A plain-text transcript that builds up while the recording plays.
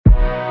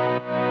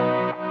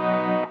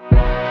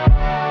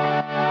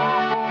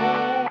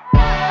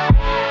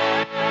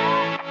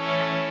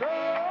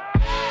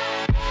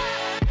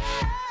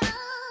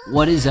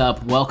What is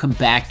up? Welcome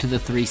back to the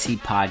 3C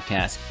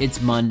Podcast.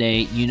 It's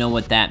Monday. You know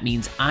what that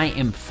means. I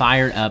am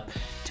fired up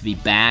to be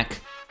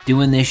back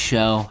doing this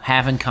show,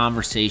 having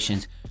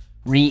conversations,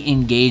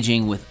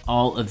 re-engaging with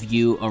all of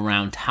you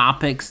around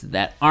topics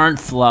that aren't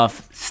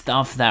fluff,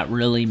 stuff that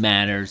really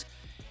matters.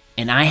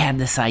 And I had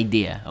this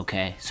idea,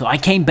 okay? So I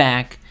came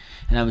back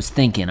and I was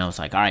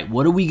like, all right,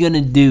 what are we going to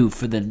do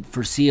for the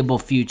foreseeable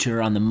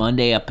future on the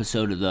Monday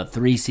episode of the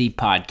 3C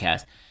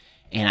Podcast?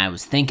 And I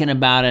was thinking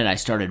about it. I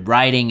started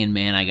writing, and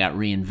man, I got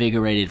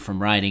reinvigorated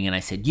from writing. And I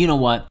said, you know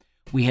what?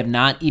 We have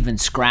not even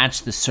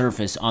scratched the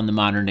surface on the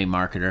Modern Day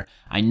Marketer.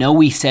 I know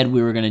we said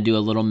we were going to do a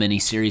little mini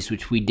series,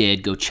 which we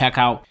did. Go check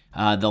out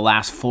the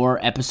last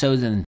 4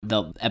 episodes. And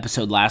the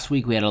episode last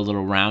week, we had a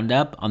little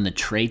roundup on the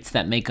traits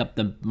that make up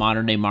the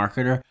Modern Day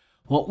Marketer.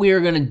 What we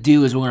are going to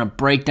do is we're going to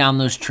break down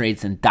those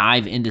traits and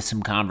dive into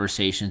some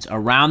conversations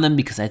around them,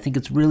 because I think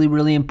it's really,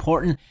 really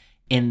important.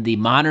 And the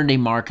Modern Day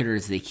Marketer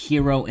is the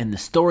hero in the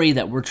story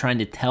that we're trying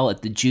to tell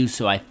at the Juice.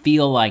 So I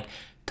feel like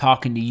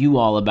talking to you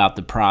all about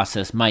the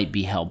process might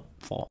be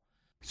helpful.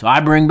 So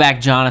I bring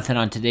back Jonathan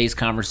on today's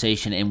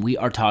conversation, and we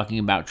are talking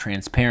about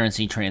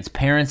transparency.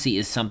 Transparency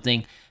is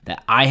something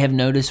that I have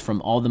noticed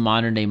from all the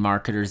modern day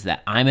marketers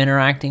that I'm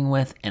interacting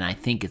with, and I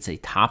think it's a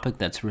topic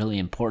that's really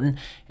important,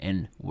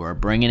 and we're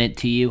bringing it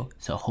to you.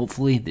 So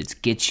hopefully this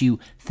gets you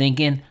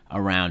thinking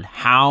around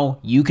how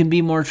you can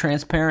be more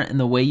transparent in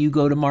the way you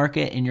go to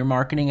market in your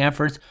marketing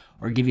efforts,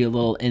 or give you a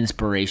little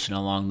inspiration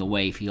along the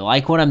way. If you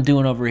like what I'm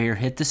doing over here,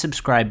 hit the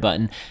subscribe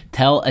button.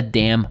 Tell a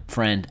damn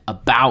friend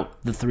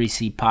about the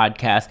 3C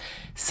Podcast.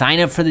 Sign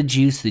up for the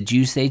Juice,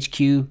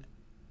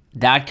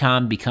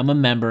 thejuicehq.com. Become a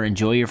member.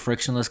 Enjoy your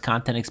frictionless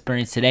content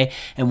experience today.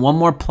 And one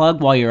more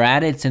plug while you're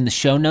at it. It's in the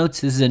show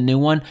notes. This is a new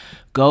one.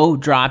 Go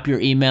drop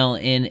your email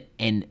in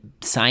and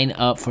sign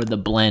up for The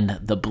Blend.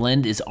 The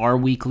Blend is our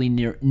weekly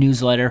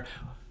newsletter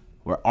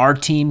where our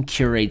team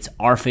curates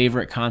our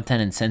favorite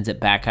content and sends it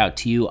back out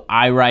to you.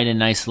 I write a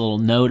nice little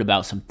note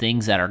about some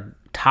things that are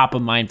top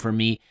of mind for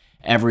me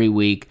every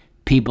week.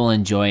 People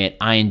enjoy it.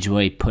 I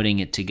enjoy putting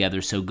it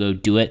together, so go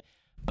do it.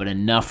 But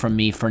enough from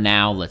me for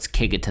now. Let's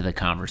kick it to the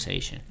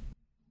conversation.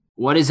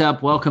 What is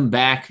up? Welcome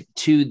back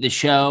to the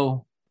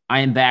show.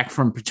 I am back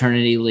from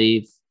paternity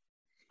leave.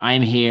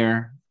 I'm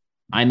here.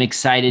 I'm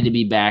excited to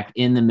be back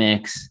in the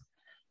mix,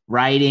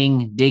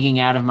 writing, digging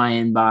out of my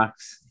inbox,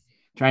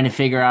 trying to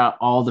figure out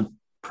all the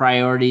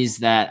priorities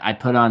that I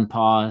put on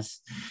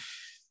pause.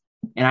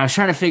 And I was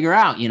trying to figure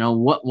out,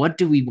 what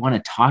do we want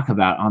to talk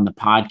about on the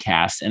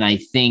podcast? And I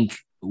think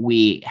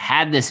we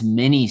had this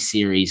mini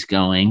series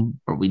going,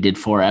 where we did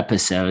 4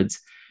 episodes.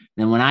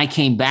 Then when I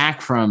came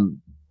back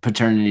from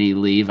paternity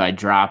leave, I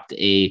dropped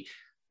a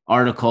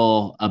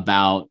article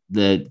about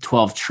the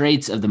 12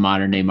 traits of the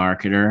modern day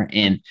marketer.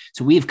 And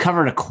so we've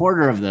covered a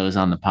quarter of those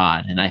on the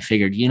pod. And I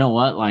figured, you know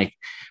what,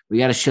 we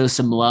got to show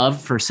some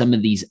love for some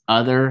of these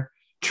other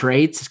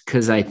traits,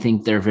 because I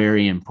think they're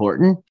very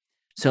important.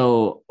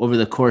 So over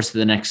the course of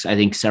the next, I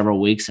think, several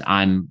weeks,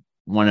 want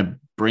to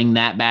bring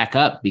that back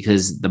up,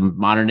 because the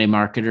modern day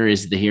marketer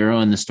is the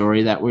hero in the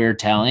story that we're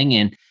telling.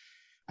 And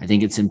I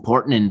think it's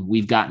important, and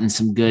we've gotten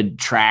some good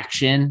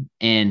traction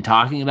in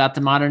talking about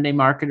the modern day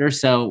marketer.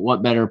 So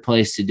what better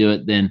place to do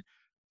it than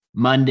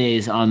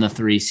Mondays on the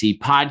 3C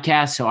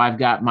Podcast? So I've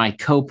got my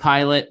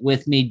co-pilot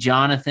with me,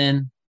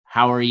 Jonathan.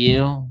 How are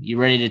you? You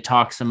ready to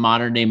talk some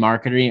modern day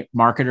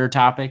marketer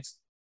topics?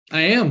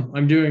 I am.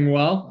 I'm doing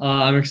well.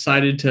 I'm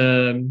excited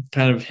to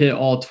kind of hit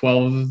all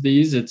 12 of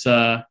these. It's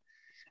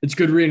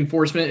good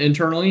reinforcement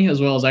internally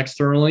as well as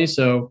externally.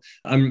 So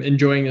I'm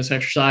enjoying this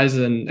exercise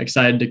and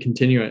excited to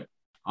continue it.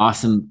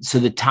 Awesome. So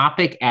the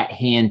topic at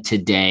hand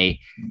today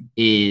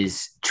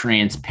is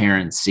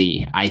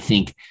transparency. I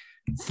think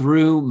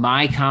through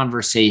my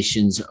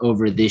conversations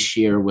over this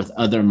year with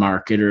other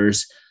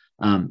marketers,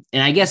 and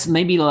I guess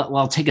maybe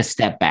I'll take a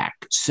step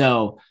back.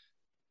 So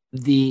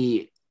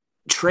the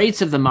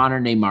traits of the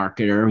modern day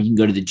marketer, you can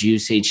go to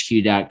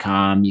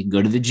thejuicehq.com, you can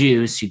go to the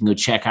Juice, you can go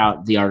check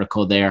out the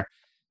article there.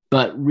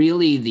 But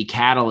really the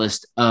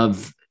catalyst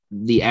of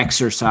the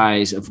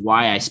exercise of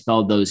why I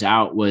spelled those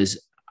out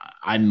was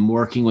I'm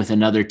working with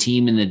another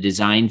team in the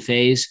design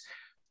phase,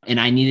 and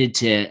I needed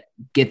to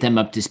get them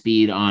up to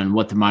speed on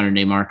what the modern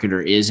day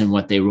marketer is and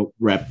what they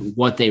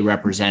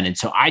represented.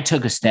 So I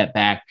took a step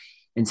back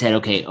and said,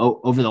 okay,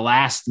 over the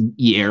last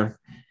year,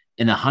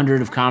 in the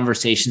 100 of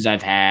conversations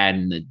I've had,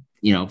 and the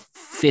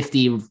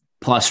 50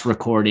 plus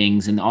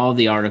recordings and all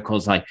the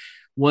articles,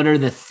 what are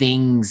the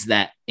things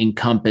that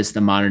encompass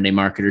the modern day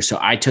marketer? So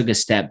I took a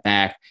step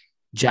back,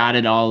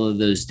 jotted all of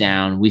those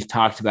down. We've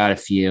talked about a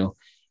few,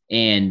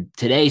 and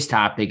today's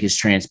topic is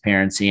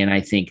transparency. And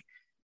I think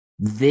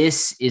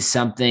this is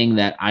something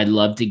that I'd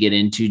love to get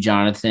into,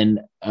 Jonathan,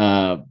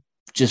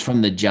 just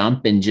from the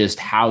jump, and just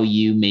how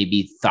you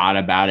maybe thought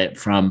about it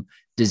from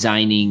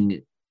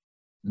designing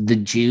the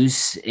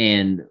Juice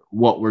and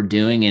what we're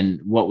doing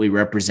and what we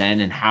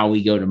represent and how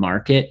we go to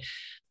market.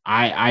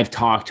 I've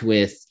talked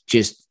with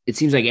it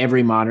seems like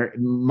every modern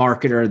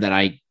marketer that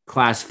I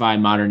classify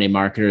modern day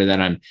marketer that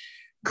I'm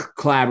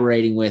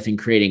collaborating with and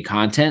creating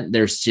content,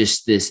 there's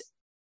just this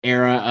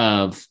era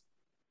of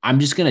I'm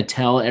just going to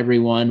tell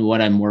everyone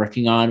what I'm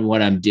working on,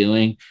 what I'm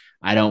doing.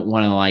 I don't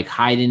want to like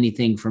hide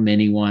anything from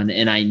anyone.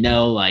 And I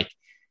know like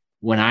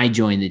when I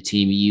joined the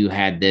team, you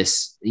had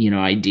this,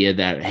 idea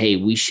that, hey,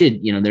 we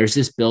should, there's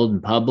this build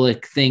in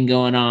public thing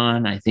going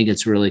on. I think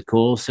it's really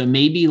cool. So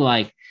maybe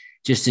like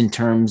just in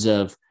terms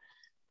of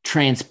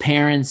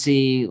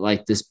transparency,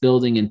 like this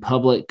building in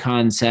public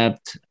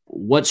concept,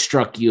 what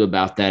struck you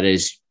about that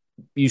as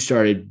you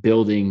started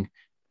building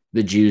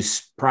the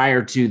Juice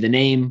prior to the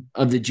name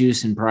of the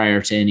Juice and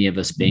prior to any of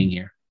us being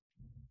here?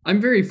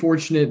 I'm very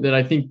fortunate that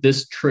I think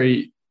this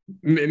trait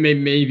may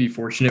be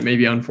fortunate,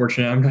 maybe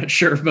unfortunate, I'm not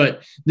sure,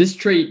 but this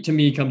trait to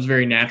me comes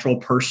very natural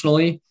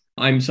personally.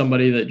 I'm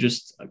somebody that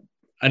just,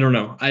 I don't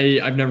know.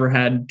 I've never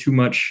had too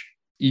much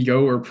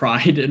ego or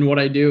pride in what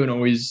I do and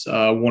always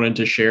wanted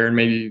to share and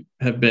maybe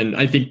have been,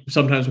 I think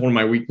sometimes one of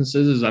my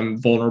weaknesses is I'm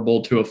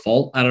vulnerable to a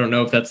fault. I don't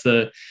know if that's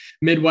the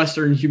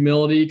Midwestern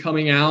humility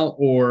coming out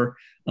or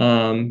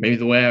maybe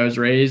the way I was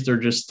raised or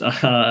just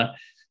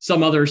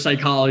some other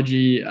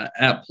psychology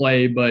at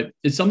play, but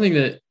it's something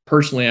that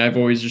personally I've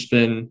always just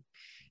been,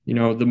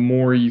 the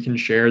more you can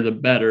share, the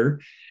better.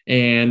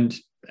 And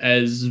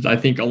as I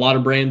think a lot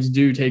of brands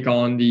do take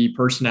on the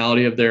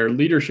personality of their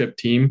leadership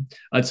team,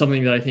 it's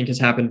something that I think has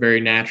happened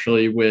very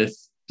naturally with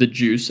the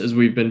Juice as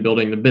we've been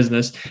building the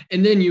business.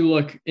 And then you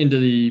look into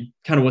the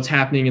kind of what's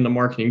happening in the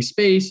marketing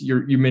space.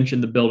 You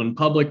mentioned the build in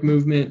public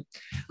movement.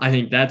 I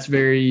think that's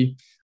very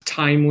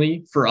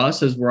timely for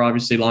us as we're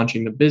obviously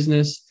launching the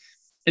business.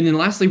 And then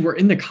lastly, we're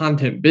in the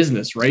content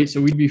business, right?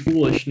 So we'd be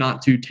foolish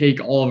not to take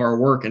all of our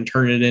work and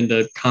turn it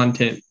into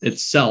content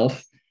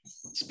itself.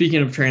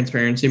 Speaking of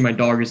transparency, my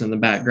dog is in the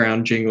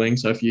background jingling.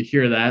 So if you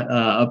hear that,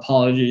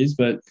 apologies,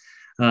 but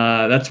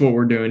that's what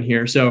we're doing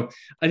here. So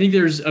I think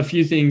there's a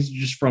few things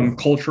just from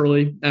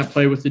culturally at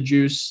play with the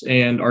Juice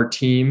and our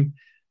team.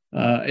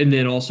 And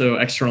then also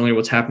externally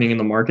what's happening in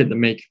the market that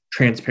make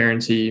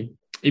transparency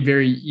a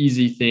very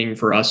easy thing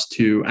for us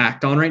to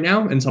act on right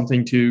now and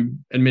something to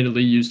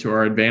admittedly use to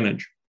our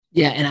advantage.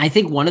 Yeah. And I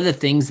think one of the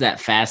things that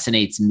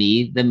fascinates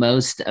me the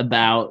most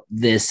about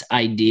this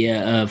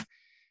idea of,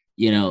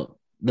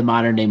 the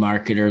modern day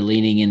marketer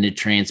leaning into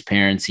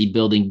transparency,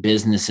 building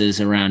businesses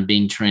around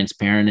being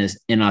transparent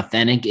and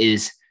authentic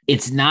is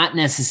it's not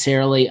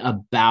necessarily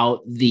about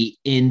the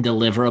end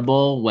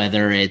deliverable,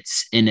 whether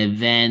it's an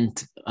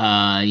event,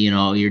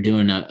 you're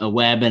doing a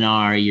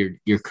webinar,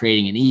 you're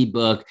creating an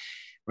ebook,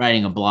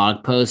 writing a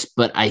blog post.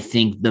 But I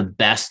think the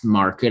best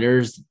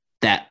marketers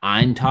that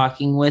I'm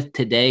talking with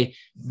today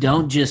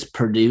don't just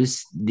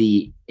produce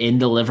the end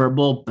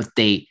deliverable, but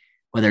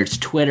whether it's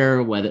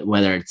Twitter,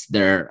 whether it's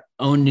their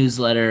own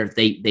newsletter,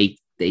 they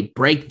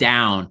break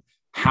down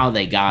how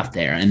they got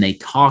there and they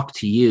talk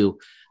to you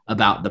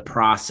about the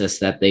process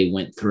that they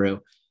went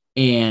through.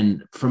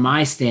 And from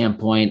my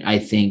standpoint, I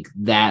think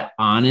that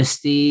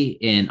honesty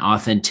and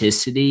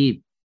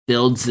authenticity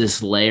builds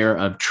this layer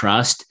of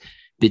trust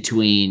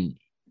between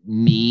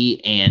me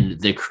and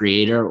the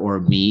creator or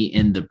me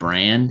and the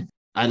brand.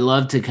 I'd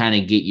love to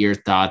kind of get your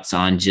thoughts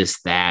on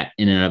just that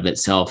in and of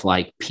itself,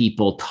 like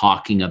people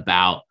talking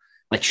about,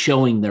 like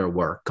showing their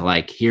work,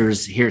 like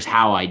here's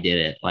how I did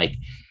it. Like,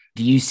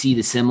 do you see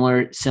the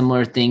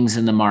similar things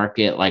in the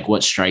market? Like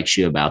what strikes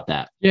you about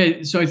that?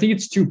 Yeah. So I think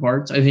it's two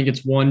parts. I think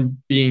it's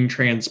one, being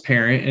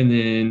transparent. And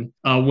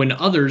then when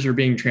others are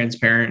being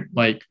transparent,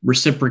 like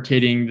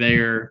reciprocating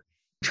their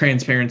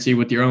transparency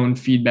with your own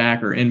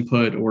feedback or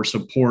input or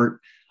support.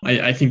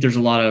 I think there's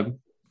a lot of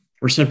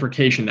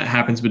reciprocation that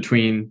happens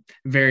between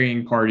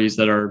varying parties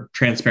that are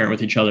transparent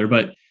with each other.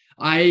 But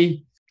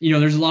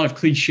there's a lot of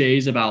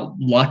cliches about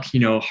luck,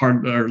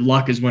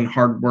 luck is when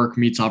hard work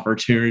meets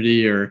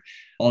opportunity or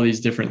all these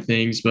different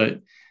things.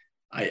 But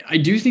I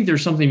do think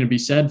there's something to be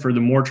said for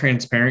the more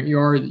transparent you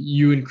are,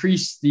 you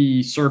increase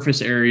the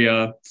surface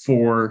area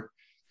for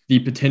the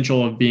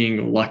potential of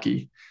being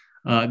lucky.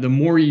 The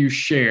more you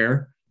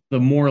share, the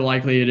more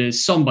likely it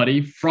is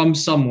somebody from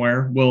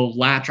somewhere will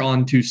latch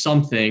on to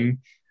something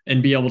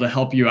and be able to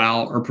help you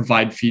out or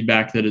provide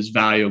feedback that is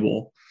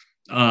valuable.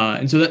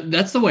 And so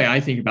that's the way I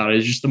think about it,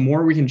 is just the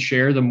more we can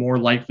share, the more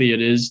likely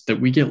it is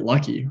that we get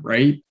lucky,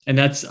 right? And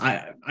that's,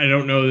 I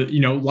don't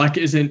know, luck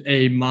isn't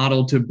a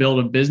model to build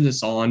a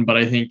business on, but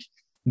I think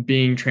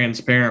being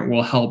transparent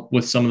will help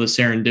with some of the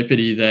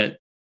serendipity that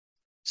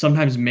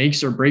sometimes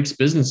makes or breaks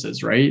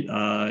businesses, right?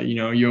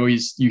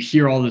 You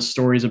hear all the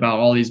stories about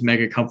all these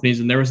mega companies,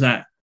 and there was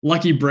that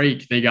lucky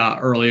break they got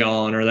early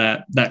on, or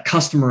that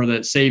customer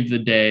that saved the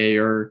day,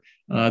 or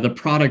the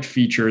product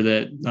feature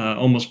that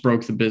almost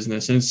broke the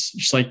business. And it's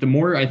just like, the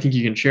more I think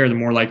you can share, the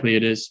more likely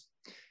it is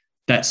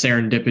that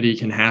serendipity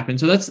can happen.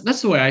 So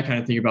that's the way I kind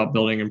of think about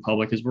building in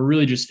public, is we're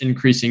really just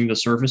increasing the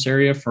surface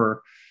area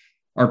for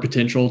our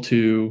potential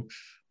to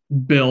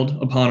build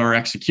upon our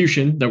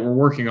execution that we're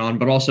working on,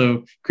 but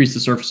also increase the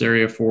surface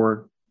area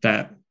for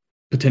that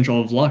potential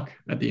of luck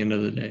at the end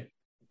of the day.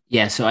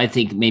 Yeah. So I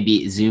think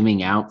maybe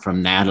zooming out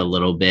from that a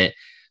little bit,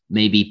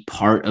 maybe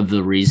part of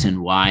the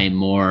reason why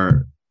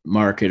more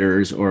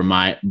marketers or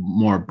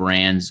more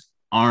brands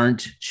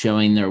aren't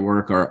showing their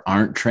work or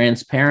aren't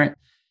transparent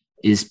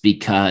is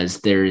because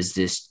there is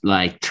this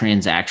like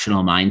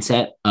transactional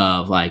mindset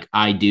of like,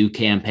 I do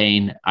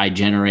campaign, I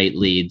generate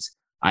leads,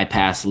 I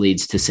pass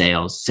leads to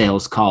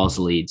sales calls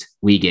leads,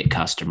 we get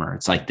customer.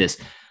 It's like this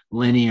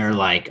linear,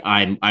 like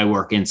I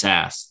work in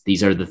SaaS.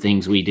 These are the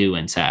things we do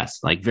in SaaS,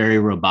 like very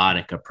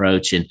robotic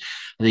approach. And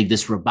I think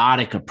this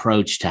robotic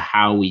approach to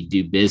how we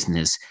do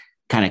business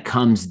kind of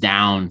comes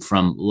down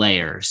from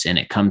layers, and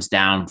it comes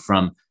down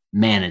from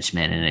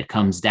management, and it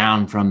comes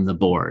down from the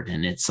board.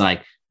 And it's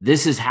like,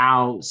 this is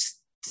how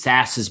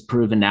SaaS is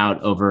proven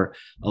out over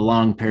a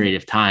long period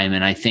of time.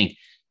 And I think,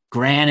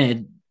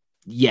 granted,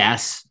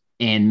 yes,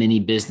 and many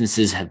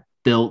businesses have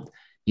built,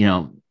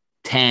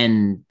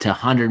 10 to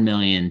 100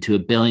 million to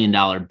 $1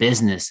 billion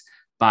business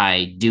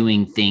by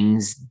doing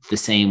things the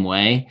same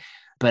way.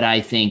 But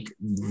I think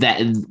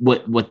that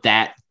what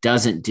that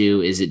doesn't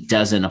do is it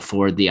doesn't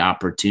afford the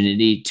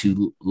opportunity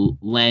to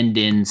lend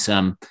in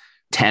some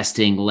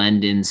testing,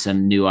 lend in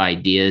some new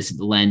ideas,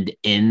 lend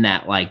in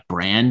that like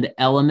brand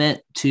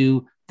element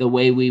to the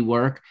way we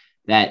work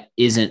that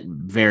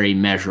isn't very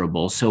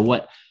measurable. So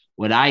what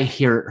I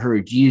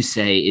heard you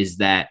say is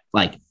that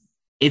like,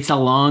 it's a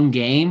long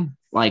game.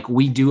 Like,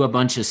 we do a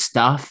bunch of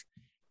stuff,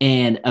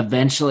 and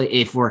eventually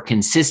if we're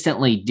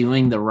consistently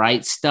doing the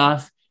right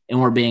stuff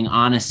and we're being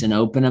honest and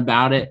open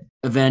about it,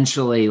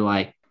 eventually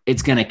like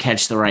it's going to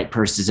catch the right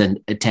person's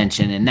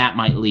attention. And that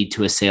might lead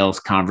to a sales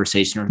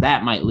conversation, or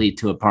that might lead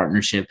to a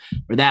partnership,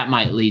 or that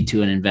might lead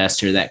to an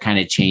investor that kind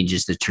of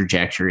changes the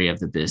trajectory of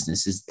the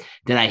business.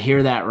 Did I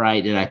hear that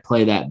right? Did I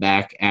play that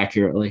back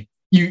accurately?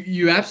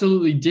 You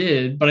absolutely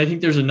did. But I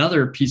think there's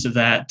another piece of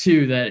that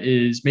too, that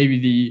is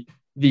maybe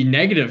the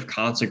negative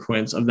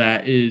consequence of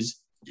that is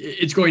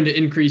it's going to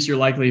increase your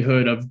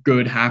likelihood of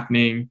good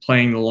happening,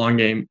 playing the long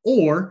game,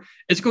 or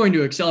it's going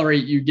to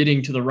accelerate you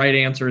getting to the right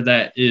answer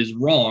that is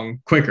wrong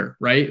quicker,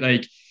 right?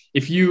 Like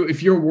if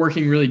you're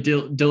working really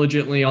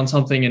diligently on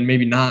something and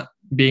maybe not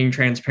being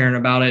transparent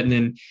about it, and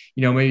then,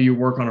 maybe you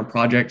work on a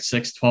project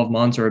 6-12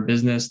 months, or a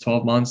business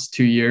 12 months,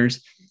 2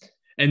 years,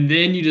 and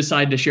then you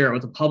decide to share it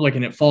with the public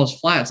and it falls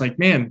flat. It's like,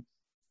 man,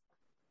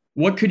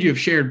 what could you have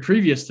shared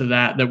previous to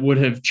that would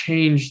have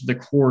changed the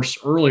course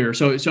earlier?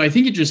 So I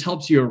think it just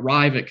helps you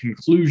arrive at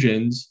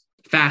conclusions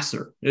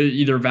faster. It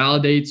either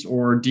validates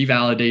or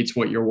devalidates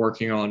what you're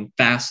working on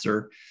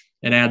faster,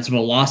 and adds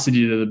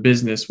velocity to the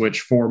business, which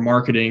for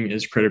marketing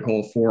is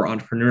critical, for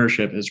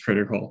entrepreneurship is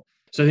critical.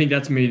 So I think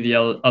that's maybe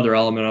the other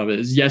element of it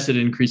is, yes, it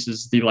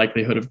increases the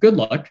likelihood of good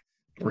luck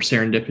or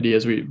serendipity,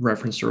 as we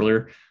referenced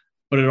earlier,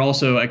 but it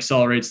also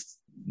accelerates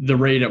the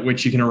rate at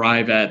which you can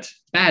arrive at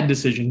bad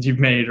decisions you've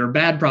made or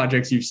bad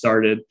projects you've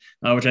started,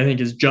 which I think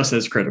is just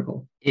as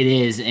critical. It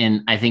is.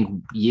 And I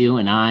think you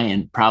and I,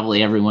 and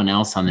probably everyone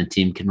else on the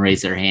team, can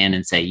raise their hand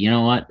and say, you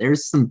know what,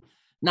 there's some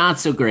not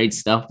so great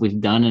stuff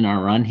we've done in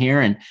our run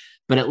here.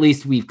 But at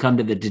least we've come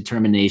to the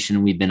determination,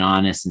 and we've been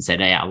honest and said,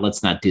 hey,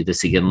 let's not do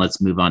this again.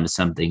 Let's move on to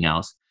something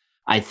else.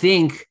 I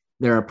think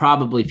there are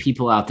probably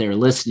people out there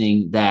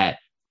listening that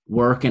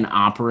work and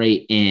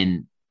operate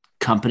in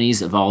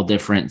companies of all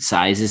different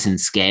sizes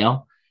and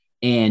scale.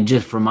 And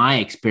just from my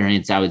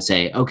experience, I would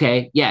say,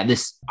 okay, yeah,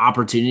 this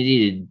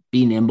opportunity to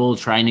be nimble,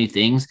 try new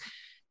things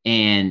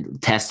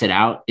and test it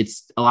out,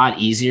 it's a lot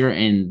easier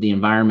in the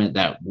environment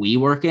that we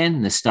work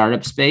in, the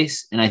startup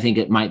space. And I think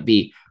it might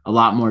be a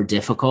lot more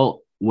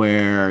difficult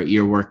where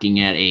you're working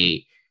at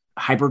a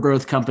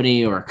hypergrowth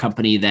company or a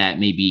company that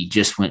maybe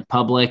just went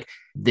public.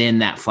 Then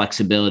that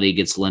flexibility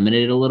gets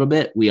limited a little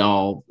bit. We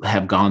all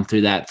have gone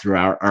through that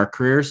throughout our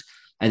careers.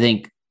 I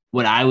think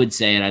what I would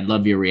say, and I'd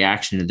love your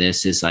reaction to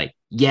this, is like,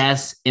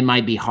 yes, it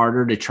might be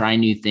harder to try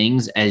new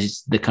things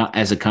as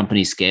a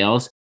company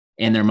scales,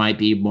 and there might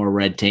be more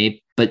red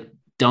tape, but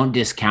don't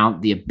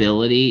discount the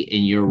ability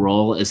in your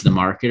role as the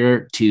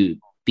marketer to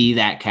be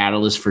that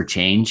catalyst for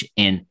change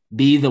and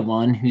be the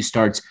one who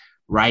starts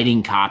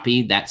writing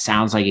copy that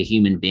sounds like a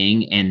human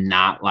being and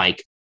not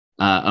like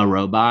a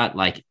robot.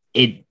 Like,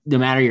 it, no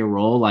matter your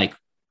role, like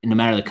no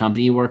matter the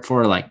company you work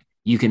for, like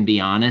you can be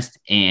honest.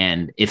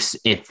 And if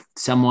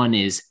someone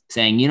is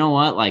saying, you know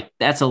what, like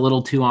that's a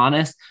little too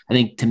honest, I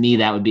think to me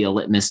that would be a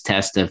litmus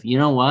test of, you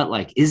know what,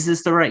 like, is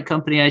this the right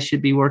company I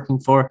should be working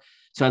for?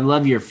 So I'd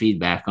love your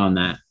feedback on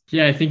that.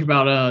 Yeah, I think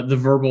about the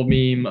verbal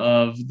meme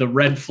of the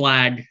red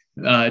flag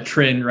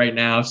trend right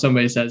now. If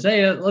somebody says,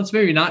 hey, let's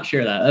maybe not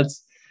share that,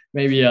 that's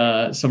maybe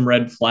some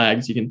red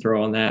flags you can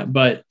throw on that.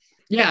 But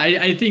yeah,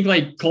 I think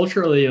like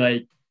culturally,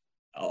 like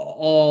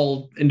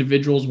all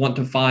individuals want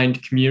to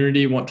find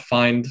community, want to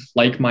find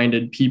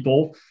like-minded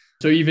people.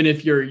 So even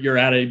if you're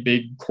at a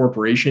big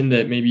corporation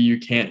that maybe you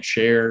can't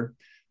share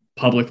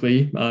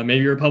publicly, maybe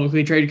you're a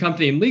publicly traded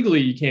company and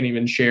legally you can't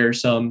even share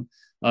some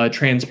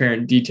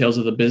transparent details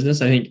of the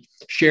business. I think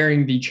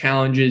sharing the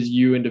challenges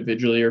you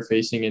individually are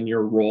facing in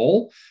your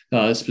role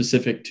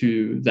specific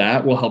to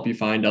that will help you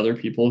find other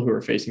people who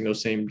are facing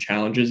those same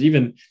challenges.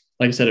 Even,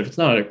 like I said, if it's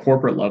not at a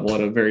corporate level,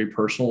 at a very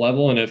personal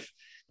level. And if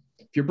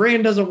your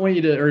brand doesn't want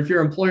you to, or if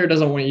your employer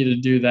doesn't want you to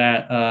do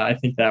that, I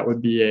think that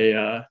would be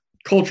a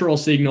cultural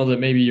signal that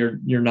maybe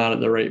you're not at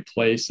the right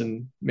place,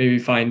 and maybe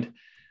find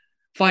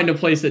a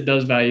place that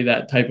does value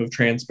that type of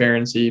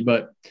transparency.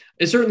 But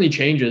it certainly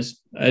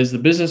changes as the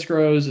business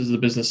grows, as the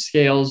business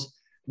scales.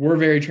 We're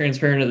very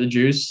transparent at the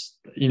Juice.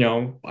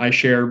 I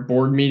share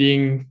board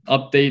meeting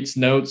updates,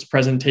 notes,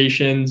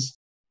 presentations,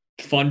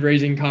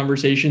 fundraising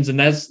conversations, and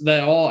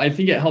that all. I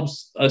think it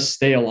helps us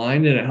stay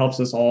aligned, and it helps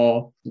us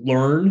all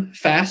learn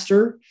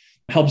faster.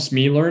 It helps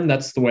me learn.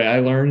 That's the way I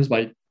learn, is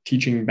by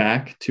teaching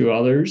back to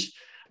others.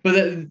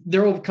 But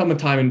there will come a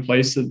time and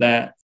place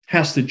that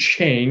has to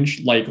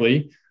change,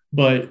 likely.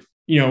 But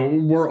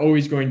we're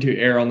always going to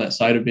err on that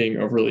side of being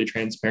overly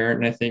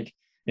transparent. And I think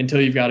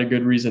until you've got a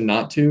good reason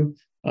not to,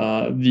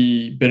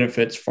 the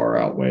benefits far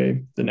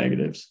outweigh the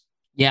negatives.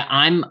 Yeah,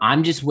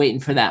 I'm just waiting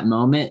for that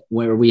moment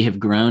where we have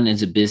grown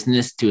as a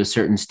business to a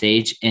certain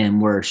stage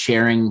and we're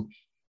sharing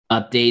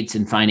updates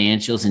and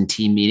financials and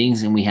team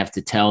meetings, and we have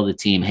to tell the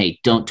team, hey,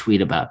 don't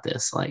tweet about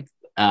this.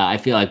 I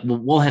feel like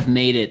we'll have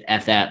made it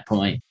at that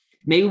point.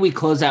 Maybe we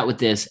close out with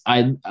this.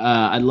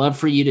 I'd love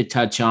for you to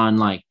touch on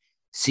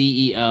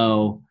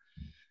CEO,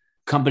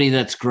 company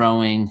that's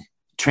growing,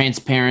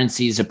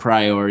 transparency is a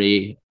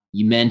priority.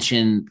 You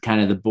mentioned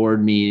kind of the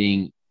board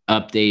meeting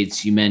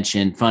updates. You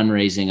mentioned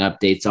fundraising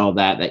updates, all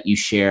that you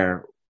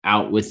share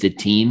out with the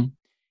team.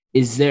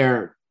 Is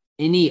there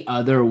any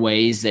other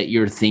ways that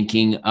you're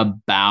thinking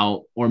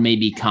about, or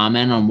maybe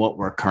comment on what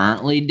we're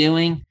currently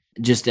doing,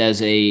 just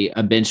as a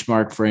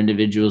benchmark for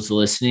individuals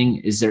listening?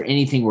 Is there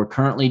anything we're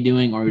currently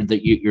doing or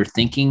that you're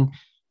thinking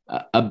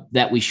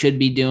that we should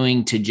be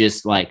doing to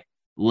just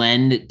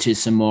lend to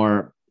some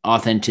more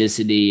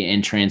authenticity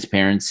and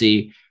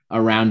transparency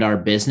around our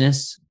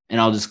business? And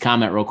I'll just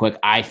comment real quick.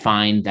 I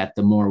find that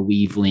the more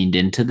we've leaned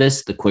into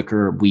this, the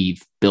quicker we've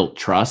built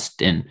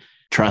trust, and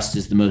trust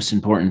is the most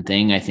important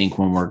thing, I think,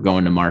 when we're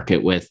going to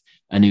market with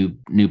a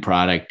new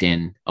product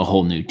and a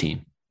whole new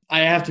team.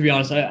 I have to be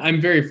honest.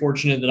 I'm very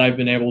fortunate that I've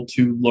been able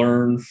to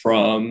learn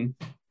from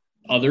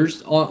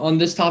others on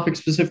this topic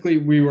specifically.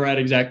 We were at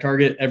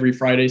ExactTarget every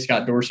Friday.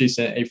 Scott Dorsey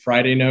sent a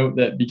Friday note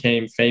that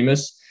became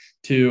famous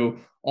to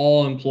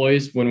all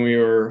employees when we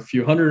were a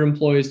few hundred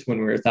employees, when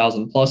we were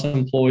 1,000+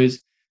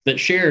 employees, that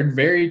shared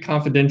very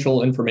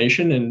confidential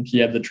information, and he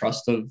had the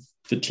trust of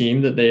the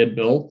team that they had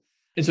built.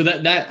 And so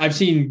that I've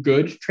seen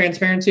good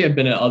transparency. I've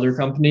been at other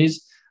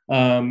companies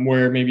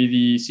where maybe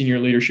the senior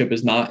leadership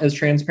is not as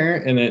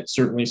transparent, and it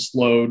certainly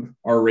slowed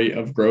our rate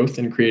of growth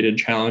and created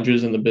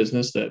challenges in the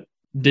business that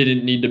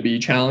didn't need to be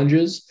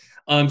challenges.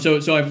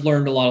 So I've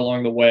learned a lot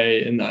along the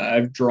way, and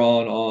I've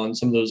drawn on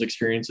some of those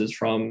experiences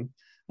from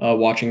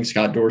watching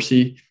Scott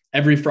Dorsey.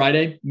 Every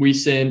Friday, we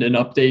send an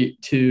update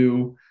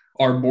to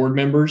our board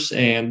members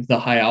and the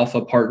High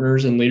Alpha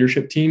partners and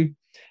leadership team.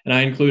 And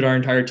I include our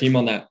entire team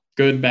on that.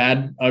 Good,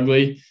 bad,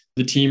 ugly.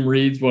 The team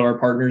reads what our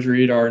partners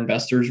read, our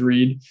investors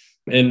read.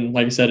 And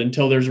like I said,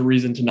 until there's a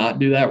reason to not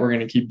do that, we're going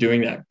to keep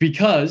doing that,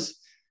 because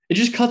it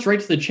just cuts right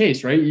to the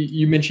chase, right?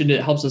 You mentioned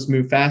it helps us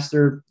move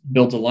faster,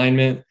 builds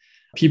alignment.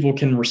 People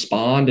can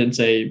respond and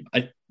say,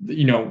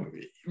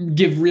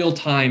 give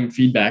real-time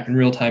feedback and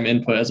real-time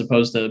input, as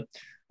opposed to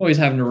always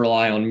having to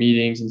rely on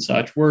meetings and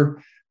such. We're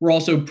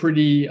also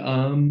pretty,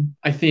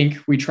 I think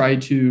we try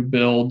to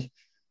build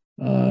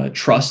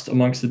trust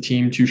amongst the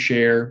team to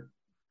share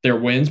their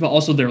wins, but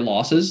also their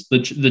losses,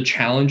 the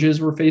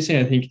challenges we're facing.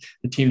 I think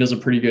the team does a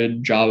pretty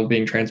good job of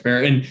being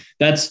transparent. And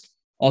that's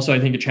also, I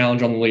think, a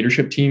challenge on the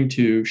leadership team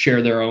to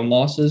share their own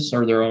losses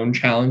or their own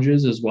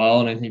challenges as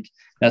well. And I think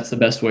that's the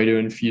best way to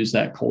infuse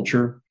that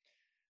culture.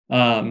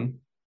 The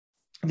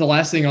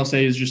last thing I'll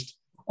say is just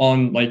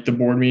on the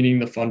board meeting,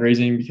 the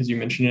fundraising, because you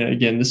mentioned it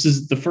again, this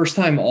is the first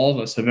time all of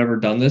us have ever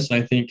done this.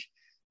 And I think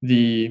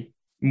the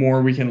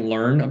more we can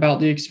learn about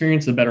the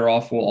experience, the better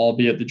off we'll all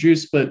be at the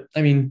Juice. But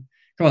I mean,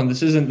 come on,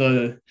 this isn't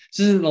the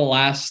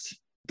last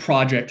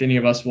project any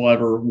of us will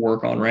ever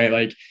work on,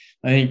 right?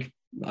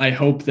 I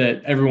hope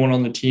that everyone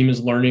on the team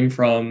is learning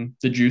from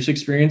the Juice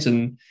experience,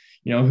 and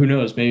who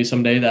knows, maybe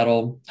someday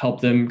that'll help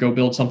them go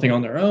build something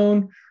on their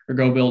own, or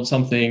go build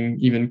something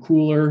even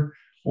cooler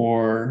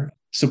or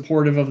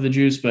supportive of the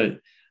Juice. But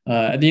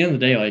at the end of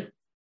the day,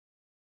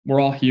 we're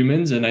all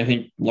humans, and I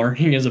think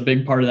learning is a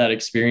big part of that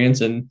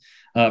experience. And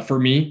for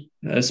me,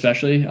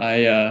 especially,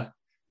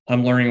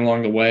 I'm learning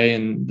along the way,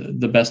 and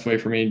the best way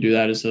for me to do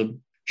that is to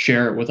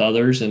share it with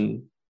others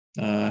and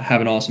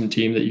have an awesome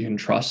team that you can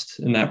trust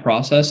in that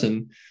process.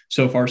 And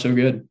so far, so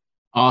good.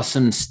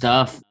 Awesome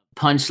stuff.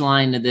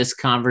 Punchline to this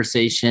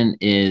conversation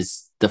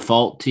is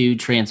default to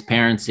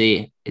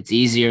transparency. It's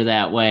easier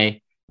that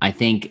way. I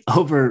think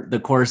over the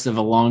course of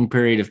a long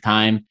period of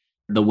time,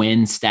 the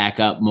wins stack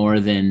up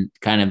more than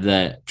kind of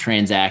the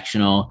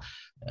transactional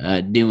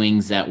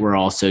doings that we're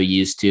also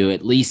used to.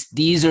 At least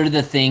these are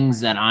the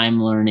things that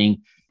I'm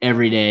learning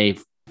every day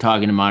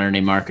talking to modern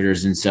day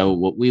marketers. And so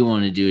what we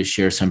want to do is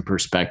share some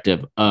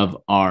perspective of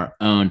our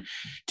own.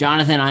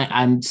 Jonathan,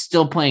 I'm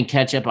still playing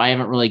catch up. I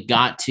haven't really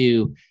got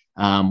to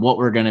what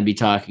we're going to be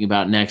talking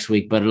about next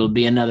week, but it'll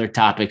be another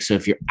topic. So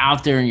if you're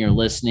out there and you're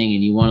listening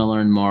and you want to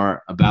learn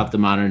more about the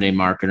modern day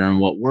marketer and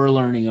what we're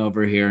learning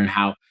over here and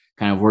how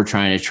kind of we're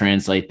trying to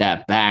translate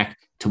that back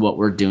to what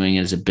we're doing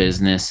as a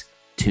business,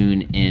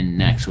 tune in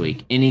next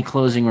week. Any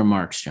closing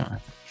remarks, John?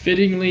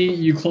 Fittingly,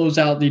 you close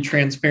out the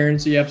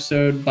transparency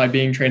episode by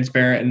being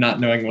transparent and not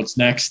knowing what's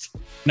next.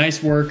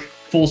 Nice work,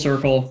 full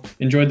circle.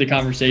 Enjoyed the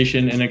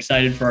conversation and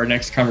excited for our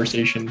next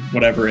conversation,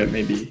 whatever it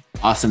may be.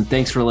 Awesome.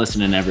 Thanks for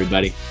listening,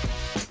 everybody.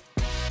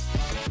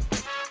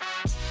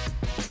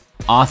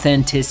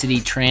 Authenticity,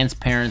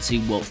 transparency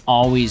will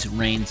always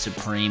reign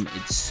supreme.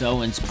 It's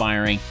so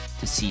inspiring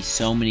to see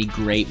so many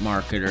great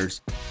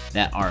marketers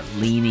that are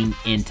leaning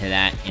into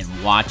that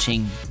and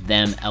watching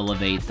them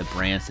elevate the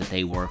brands that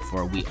they work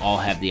for. We all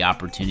have the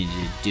opportunity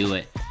to do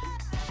it.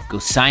 Go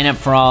sign up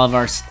for all of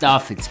our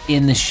stuff. It's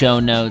in the show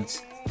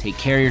notes. Take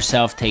care of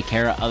yourself. Take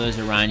care of others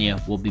around you.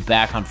 We'll be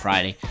back on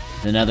Friday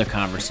with another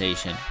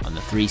conversation on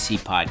the 3C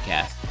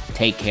podcast.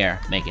 Take care.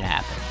 Make it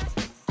happen.